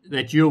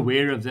that you're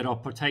aware of that are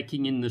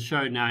partaking in the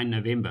show now in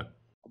November?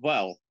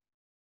 Well,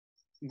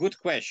 good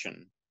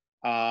question.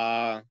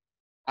 I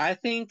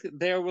think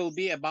there will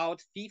be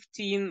about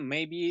 15,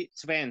 maybe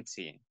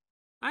 20.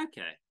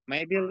 Okay.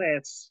 Maybe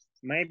less,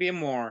 maybe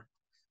more.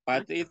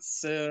 But Okay.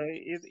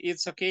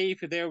 it's okay if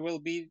there will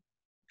be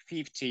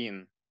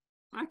 15.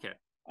 Okay.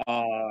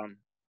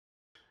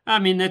 I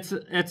mean,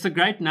 that's a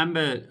great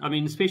number. I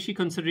mean, especially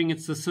considering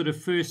it's the sort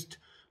of first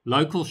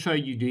local show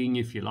you're doing,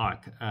 if you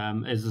like.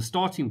 As a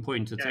starting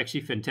point, it's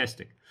actually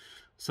fantastic.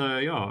 So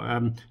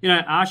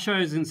yeah, our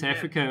shows in South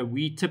Africa,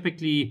 we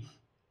typically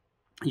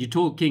you're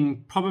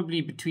talking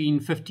probably between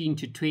 15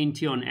 to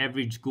 20 on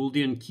average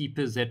Gouldian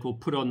keepers that will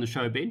put on the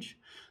show bench.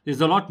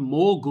 There's a lot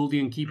more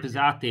Gouldian keepers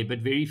out there, but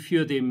very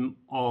few of them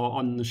are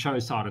on the show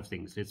side of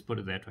things. Let's put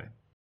it that way.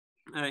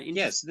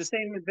 Yes, the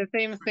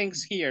same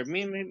things here.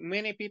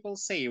 Many people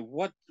say,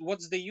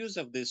 what's the use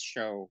of this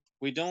show?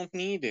 We don't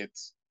need it.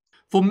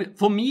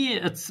 For me,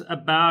 it's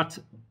about,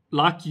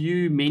 like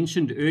you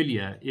mentioned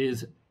earlier,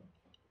 is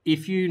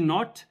if you're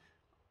not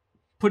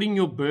putting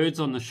your birds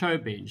on the show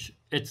bench,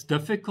 it's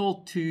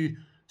difficult to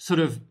sort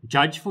of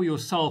judge for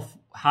yourself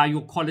how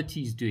your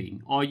quality is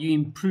doing. Are you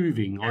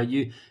improving? Are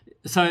you?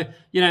 So,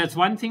 it's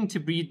one thing to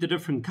breed the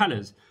different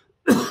colors,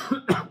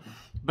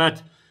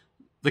 but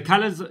the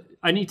colors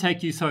only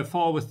take you so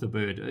far with the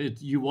bird.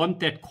 You want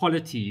that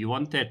quality, you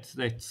want that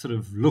sort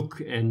of look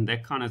and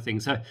that kind of thing.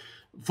 So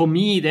for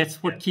me,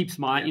 that's what keeps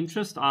my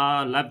interest.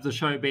 I love the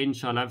show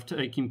bench. I love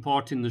taking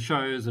part in the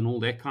shows and all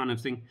that kind of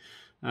thing.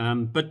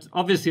 But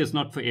obviously it's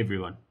not for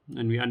everyone,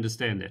 and we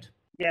understand that.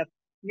 Yes,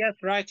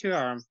 right you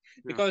are.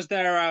 Because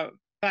there are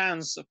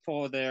fans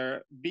for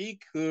their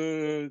big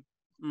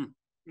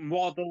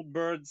model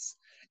birds,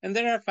 and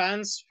there are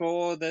fans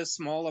for the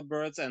smaller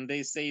birds, and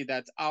they say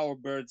that our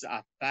birds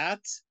are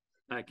fat.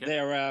 Okay.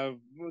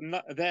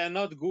 They're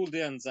not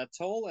Gouldians at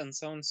all, and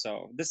so on.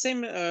 So the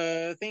same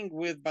thing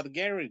with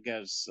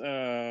Badgerigas,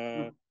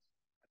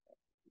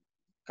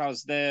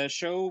 because the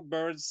show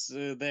birds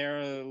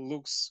there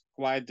looks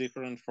quite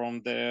different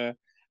from the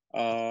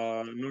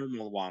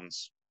normal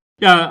ones.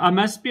 Yeah, I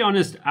must be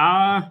honest.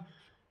 Our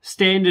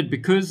standard,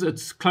 because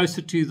it's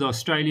closer to the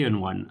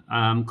Australian one,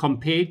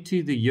 compared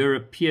to the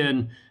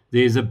European,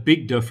 there's a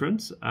big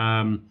difference.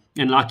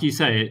 And like you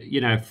say,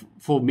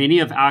 for many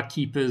of our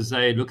keepers,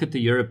 they look at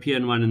the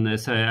European one and they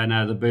say, "I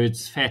know the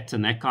bird's fat"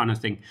 and that kind of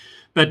thing.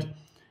 But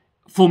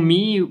for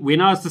me,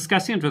 when I was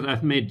discussing it with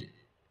Ahmed,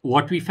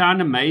 what we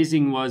found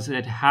amazing was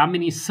that how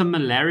many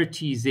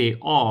similarities there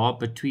are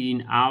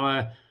between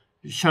our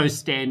show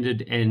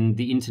standard and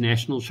the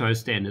international show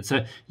standard.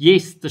 So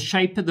yes, the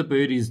shape of the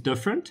bird is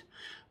different,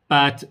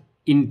 but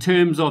in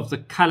terms of the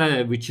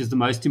color, which is the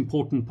most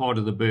important part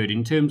of the bird,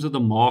 in terms of the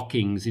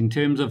markings, in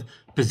terms of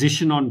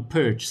position on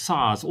perch,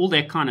 size, all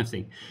that kind of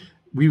thing,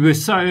 we were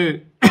so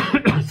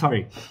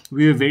sorry,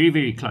 we were very,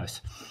 very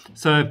close.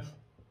 So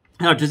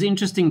it was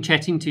interesting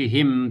chatting to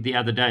him the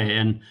other day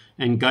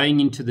and going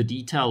into the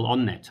detail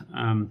on that.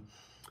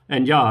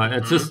 And yeah,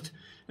 it's just,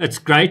 it's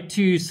great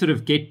to sort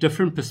of get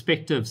different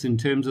perspectives in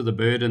terms of the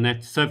bird and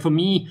that. So for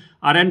me,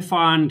 I don't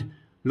find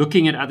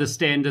looking at other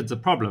standards a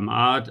problem.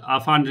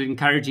 I find it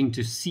encouraging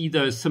to see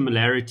those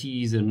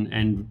similarities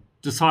and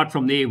decide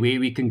from there where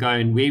we can go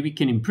and where we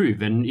can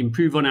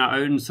improve on our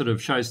own sort of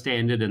show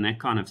standard and that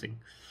kind of thing.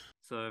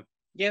 So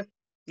yes,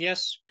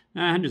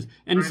 hundreds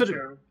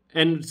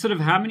and sort of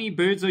how many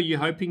birds are you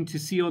hoping to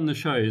see on the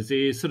show? Is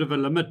there sort of a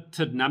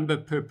limited number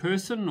per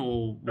person,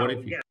 or what?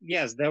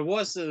 Yes, there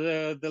was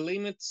the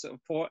limit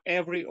for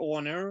every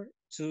owner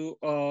to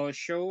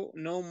show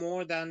no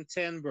more than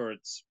 10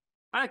 birds.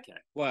 Okay.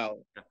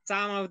 Well,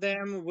 some of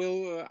them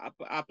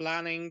are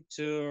planning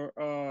to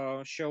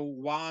show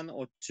 1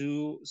 or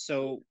 2,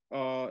 so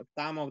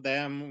some of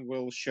them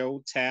will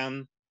show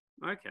 10.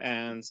 Okay.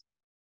 And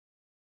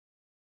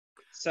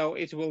so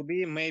it will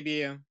be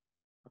maybe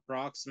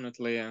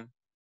approximately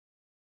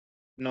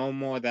no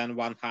more than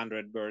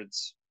 100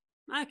 birds.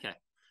 Okay.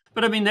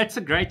 But I mean, that's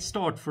a great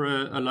start for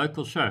a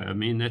local show. I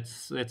mean,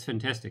 that's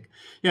fantastic.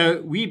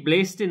 We're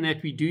blessed in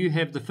that we do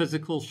have the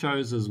physical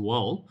shows as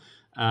well.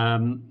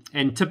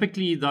 And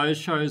typically those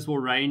shows will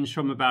range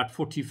from about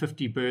 40,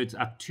 50 birds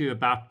up to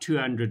about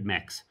 200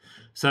 max.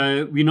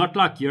 So we're not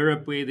like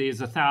Europe where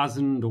there's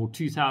 1,000 or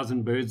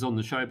 2,000 birds on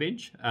the show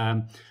bench.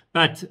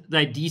 But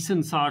they're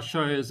decent sized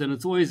shows, and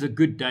it's always a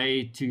good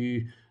day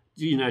to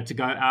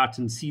go out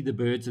and see the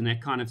birds and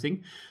that kind of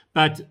thing.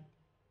 But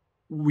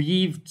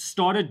we've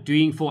started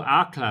doing, for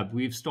our club,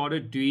 we've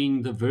started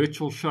doing the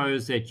virtual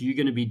shows that you're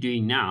going to be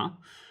doing now.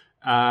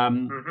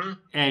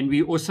 And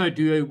we also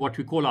do what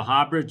we call a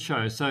hybrid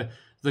show. So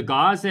the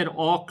guys that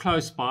are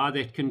close by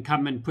that can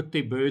come and put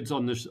their birds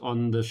on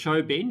the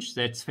show bench,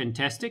 that's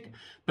fantastic.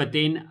 But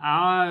then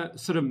our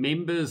sort of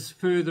members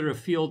further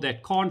afield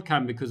that can't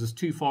come because it's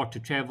too far to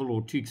travel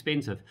or too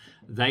expensive,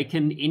 they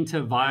can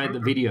enter via the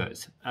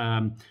videos.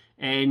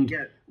 And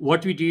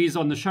what we do is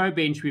on the show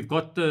bench, we've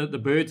got the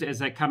birds as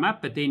they come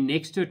up, but then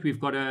next to it, we've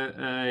got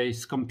a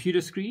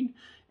computer screen.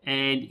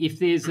 And if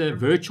there's a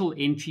virtual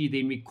entry,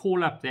 then we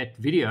call up that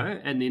video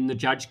and then the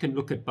judge can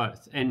look at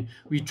both. And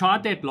we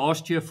tried that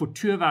last year for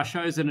 2 of our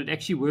shows and it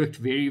actually worked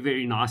very,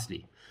 very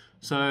nicely.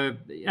 So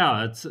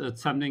yeah, it's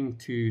something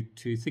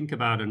to think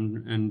about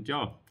and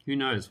yeah, who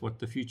knows what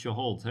the future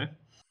holds, eh?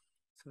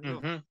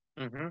 So,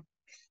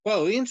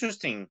 Well,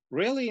 interesting,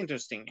 really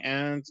interesting.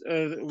 And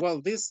well,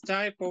 this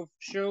type of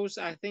shows,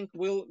 I think,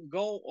 will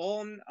go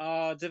on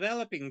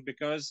developing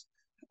because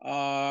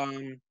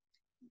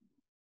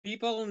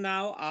people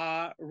now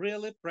are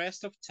really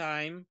pressed of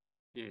time.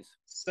 Yes.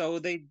 So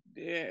they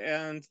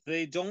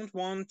don't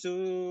want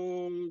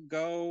to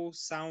go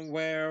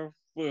somewhere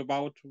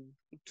about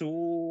 2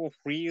 or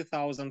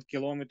 3,000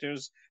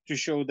 kilometers to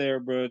show their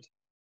bird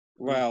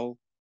well.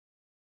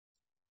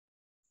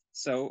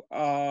 So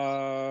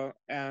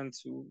and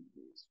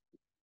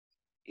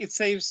it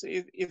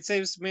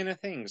saves many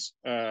things.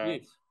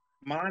 Yes.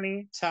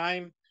 Money,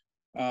 time,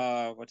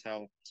 what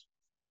else?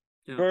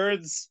 Yeah.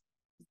 Birds.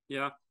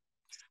 Yeah.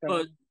 So,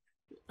 Well,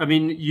 I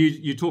mean,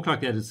 you talk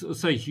like that. It's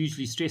also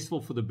hugely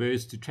stressful for the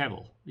birds to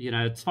travel. You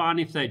know, it's fine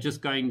if they're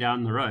just going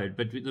down the road,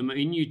 but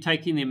when you're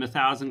taking them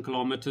 1,000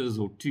 kilometers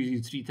or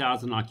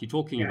 2,000-3,000, like you're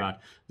talking about,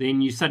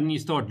 then you suddenly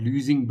start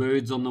losing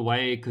birds on the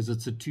way because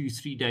it's a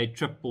 2-3 day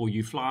trip, or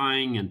you're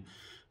flying, and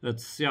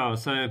it's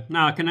So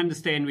now I can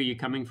understand where you're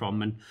coming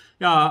from, and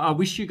I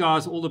wish you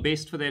guys all the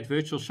best for that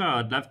virtual show.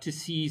 I'd love to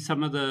see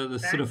some of the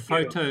sort of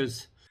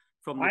photos.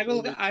 I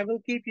will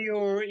keep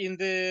you in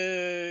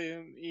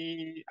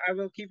the. I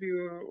will keep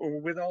you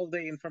with all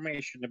the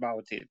information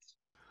about it.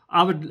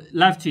 I would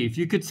love to. If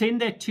you could send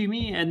that to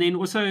me, and then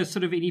also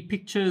sort of any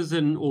pictures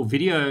or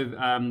video,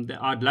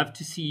 I'd love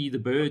to see the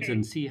birds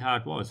and see how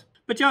it was.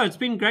 But yeah, it's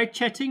been great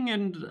chatting,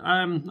 and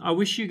I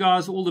wish you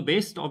guys all the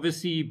best,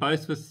 obviously,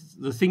 both with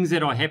the things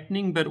that are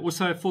happening, but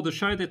also for the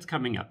show that's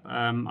coming up.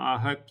 I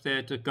hope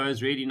that it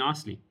goes really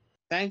nicely.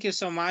 Thank you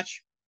so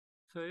much.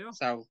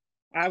 So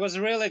I was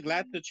really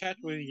glad to chat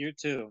with you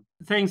too.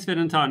 Thanks,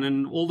 Valentine,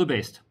 and all the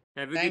best.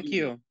 Thank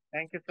you.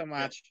 Thank you so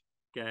much.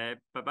 Okay,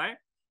 bye-bye.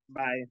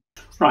 Bye.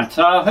 Right,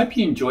 so I hope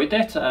you enjoyed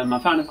that. I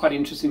found it quite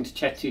interesting to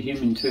chat to him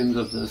in terms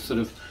of the sort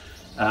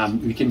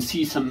of, we can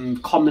see some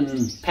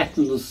common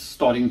patterns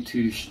starting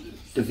to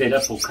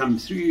develop or come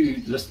through,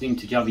 listening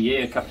to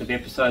Javier a couple of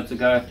episodes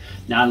ago,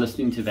 now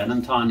listening to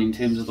Valentine in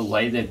terms of the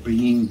way they're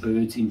bringing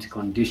birds into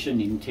condition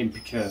in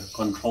temperature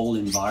control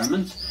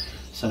environments.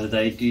 So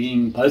they're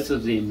doing, both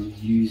of them,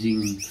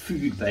 using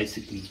food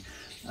basically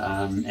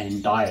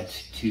and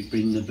diet to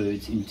bring the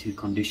birds into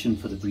condition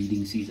for the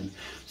breeding season.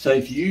 So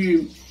if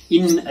you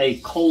in a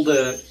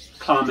colder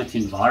climate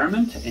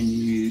environment and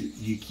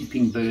you're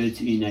keeping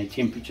birds in a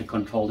temperature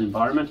controlled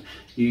environment,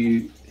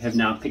 you have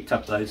now picked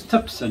up those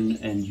tips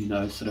and you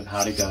know sort of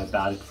how to go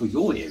about it for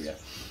your area.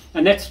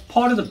 And that's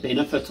part of the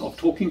benefit of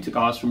talking to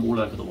guys from all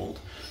over the world.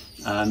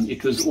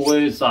 It was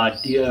always the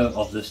idea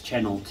of this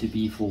channel to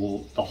be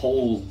for the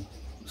whole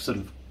sort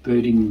of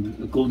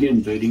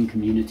Gouldian birding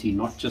community,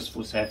 not just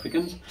for South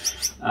Africans.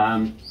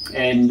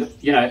 And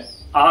you know,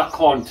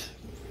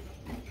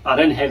 I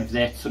don't have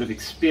that sort of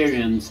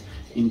experience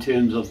in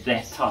terms of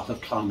that type of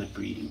climate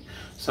breeding.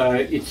 So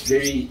it's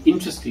very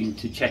interesting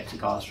to chat to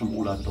guys from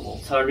all over the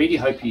world. So I really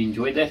hope you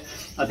enjoyed that.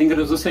 I think it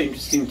was also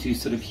interesting to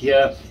sort of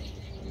hear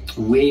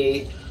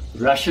where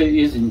Russia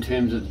is in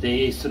terms of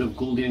their sort of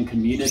Gouldian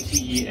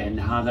community and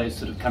how they're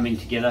sort of coming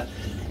together.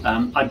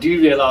 I do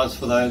realize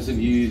for those of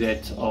you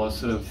that are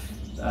sort of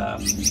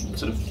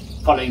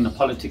following the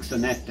politics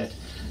and that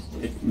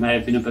it may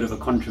have been a bit of a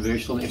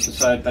controversial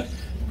episode, but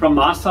from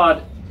my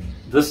side,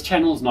 this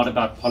channel is not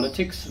about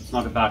politics, it's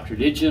not about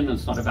religion,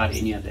 it's not about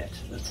any of that.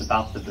 It's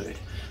about the bird.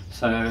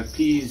 So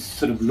please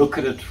sort of look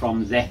at it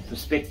from that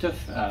perspective,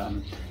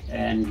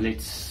 and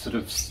let's sort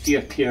of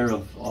steer clear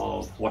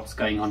of what's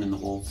going on in the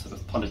world sort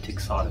of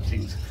politics side of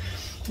things.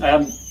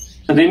 And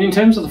then in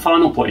terms of the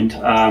final point,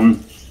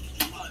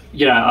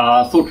 you know,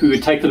 I thought we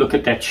would take a look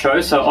at that show.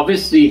 So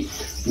obviously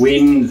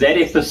when that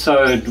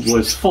episode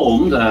was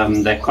filmed,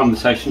 that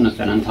conversation with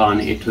Valentine,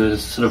 it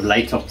was sort of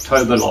late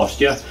October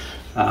last year.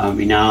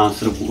 We're now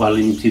sort of well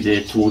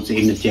into towards the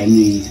end of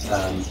January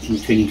in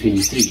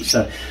 2023.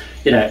 So,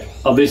 you know,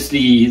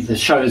 obviously the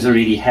show's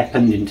already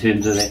happened in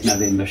terms of that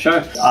November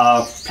show.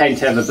 I plan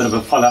to have a bit of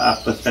a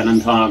follow-up with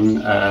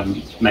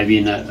Valentine maybe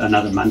in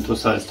another month or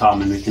so's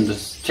time, and we can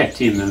just chat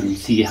to him and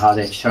see how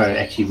that show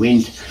actually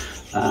went,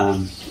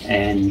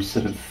 and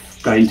sort of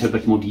go into a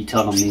bit more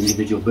detail on the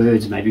individual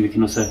birds. Maybe we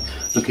can also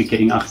look at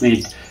getting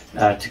Ahmed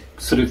to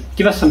sort of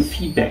give us some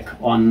feedback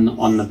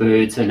on the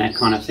birds and that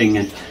kind of thing,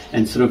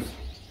 and sort of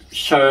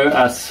show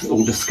us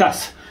or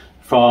discuss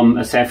from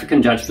a South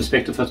African judge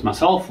perspective with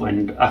myself,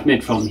 and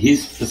Ahmed from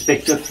his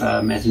perspective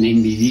as an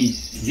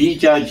NBV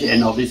judge,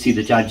 and obviously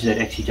the judge that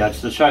actually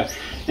judged the show.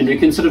 And we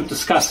can sort of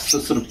discuss the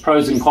sort of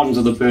pros and cons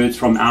of the birds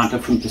from our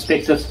different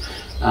perspectives.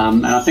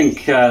 And I think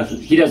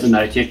he doesn't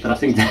know it yet, but I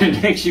think that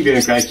would actually be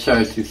a great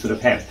show to sort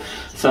of have.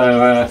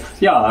 So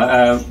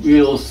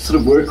we'll sort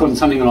of work on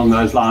something along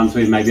those lines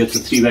where maybe it's a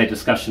three-way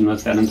discussion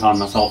with Valentine,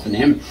 myself and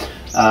him.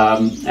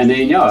 And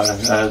then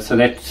so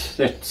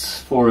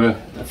that's for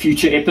a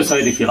future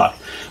episode, if you like.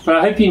 But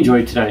I hope you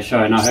enjoyed today's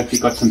show, and I hope you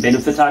got some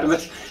benefit out of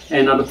it,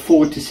 and I look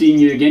forward to seeing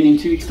you again in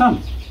 2 weeks' time.